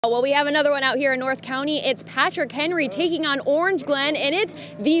Well, we have another one out here in North County. It's Patrick Henry taking on Orange Glen, and it's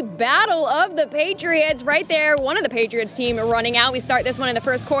the battle of the Patriots right there. One of the Patriots team running out. We start this one in the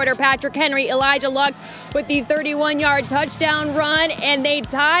first quarter. Patrick Henry, Elijah Lux with the 31-yard touchdown run, and they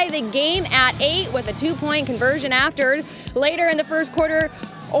tie the game at 8 with a 2-point conversion after. Later in the first quarter,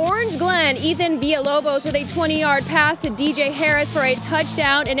 Orange Glen, Ethan Villalobos with a 20-yard pass to DJ Harris for a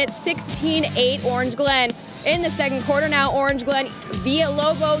touchdown, and it's 16-8 Orange Glen. In the second quarter now, Orange Glen,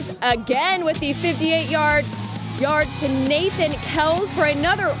 Villalobos again with the 58-yard to Nathan Kells for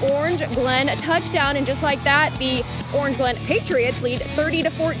another Orange Glen touchdown, and just like that, the Orange Glen Patriots lead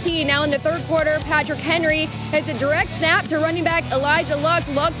 30-14. Now in the third quarter, Patrick Henry has a direct snap to running back Elijah Lux.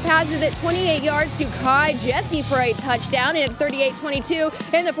 Lux passes it 28 yards to Kai Jesse for a touchdown, and it's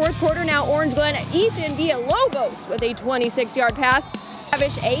 38-22. In the fourth quarter now, Orange Glen, Ethan Villalobos with a 26-yard pass.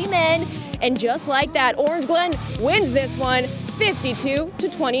 Amen. And just like that, Orange Glen wins this one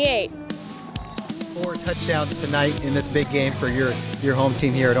 52-28. 4 touchdowns tonight in this big game for your home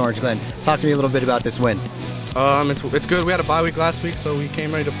team here at Orange Glen. Talk to me a little bit about this win. It's good. We had a bye week last week, so we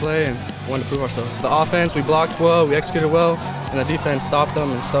came ready to play and wanted to prove ourselves. The offense, we blocked well, we executed well, and the defense stopped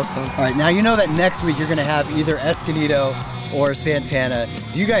them and stuffed them. All right, now you know that next week you're going to have either Escondido or Santana.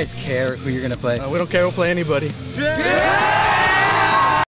 Do you guys care who you're going to play? We don't care. We'll play anybody. Yeah!